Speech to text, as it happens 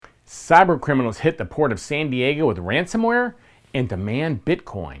Cybercriminals hit the port of San Diego with ransomware and demand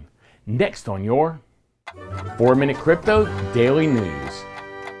Bitcoin. Next on your 4-Minute Crypto Daily News.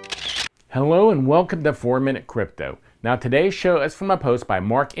 Hello and welcome to 4-Minute Crypto. Now today's show is from a post by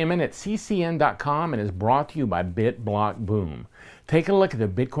Mark Emmon at ccn.com and is brought to you by BitBlockBoom. Take a look at the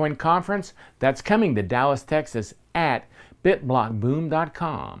Bitcoin conference that's coming to Dallas, Texas at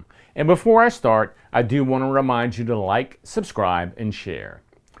bitblockboom.com. And before I start, I do want to remind you to like, subscribe, and share.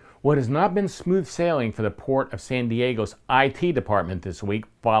 What has not been smooth sailing for the Port of San Diego's IT department this week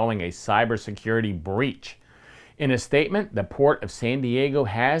following a cybersecurity breach. In a statement, the Port of San Diego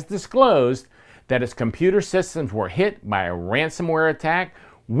has disclosed that its computer systems were hit by a ransomware attack,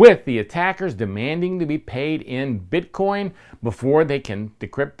 with the attackers demanding to be paid in Bitcoin before they can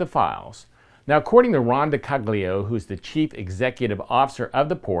decrypt the files. Now, according to Ron DiCaglio, who's the chief executive officer of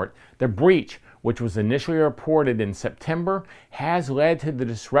the port, the breach, which was initially reported in September, has led to the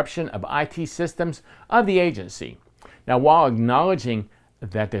disruption of IT systems of the agency. Now, while acknowledging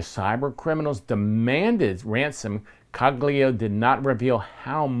that the cybercriminals demanded ransom, Caglio did not reveal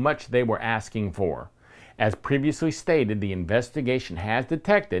how much they were asking for. As previously stated, the investigation has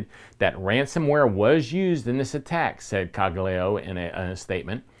detected that ransomware was used in this attack, said Caglio in a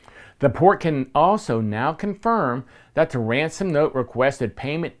statement. The port can also now confirm that the ransom note requested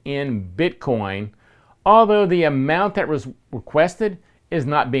payment in Bitcoin, although the amount that was requested is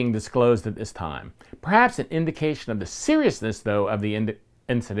not being disclosed at this time. Perhaps an indication of the seriousness, though, of the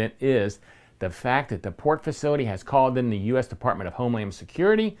incident is the fact that the port facility has called in the U.S. Department of Homeland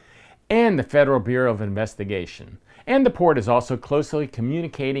Security and the Federal Bureau of Investigation. And the port is also closely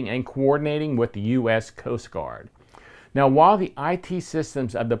communicating and coordinating with the U.S. Coast Guard. Now, while the IT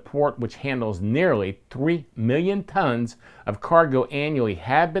systems of the port, which handles nearly 3 million tons of cargo annually,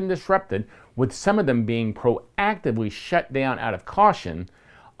 have been disrupted, with some of them being proactively shut down out of caution,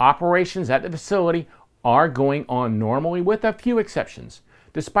 operations at the facility are going on normally with a few exceptions.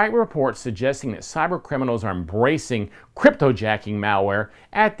 Despite reports suggesting that cybercriminals are embracing cryptojacking malware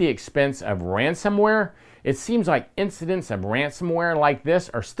at the expense of ransomware, it seems like incidents of ransomware like this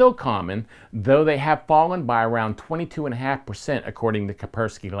are still common, though they have fallen by around 22.5% according to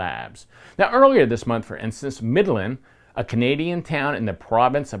Kaspersky Labs. Now, earlier this month, for instance, Midland, a Canadian town in the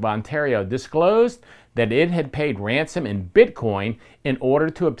province of Ontario, disclosed that it had paid ransom in Bitcoin in order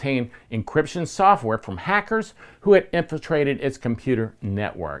to obtain encryption software from hackers who had infiltrated its computer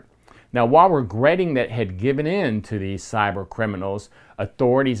network. Now, while regretting that it had given in to these cyber criminals,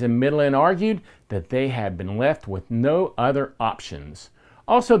 authorities in Midland argued that they had been left with no other options.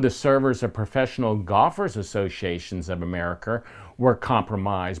 Also, the servers of Professional Golfers Associations of America were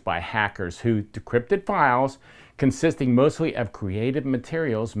compromised by hackers who decrypted files consisting mostly of creative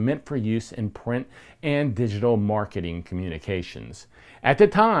materials meant for use in print and digital marketing communications. At the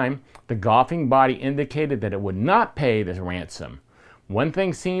time, the golfing body indicated that it would not pay the ransom. One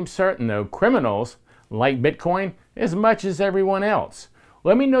thing seems certain, though: criminals like Bitcoin as much as everyone else.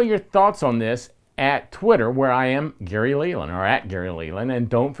 Let me know your thoughts on this at Twitter, where I am Gary Leland, or at Gary Leland, and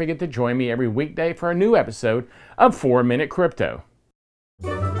don't forget to join me every weekday for a new episode of 4-Minute Crypto.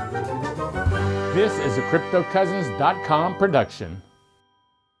 This is a CryptoCousins.com production.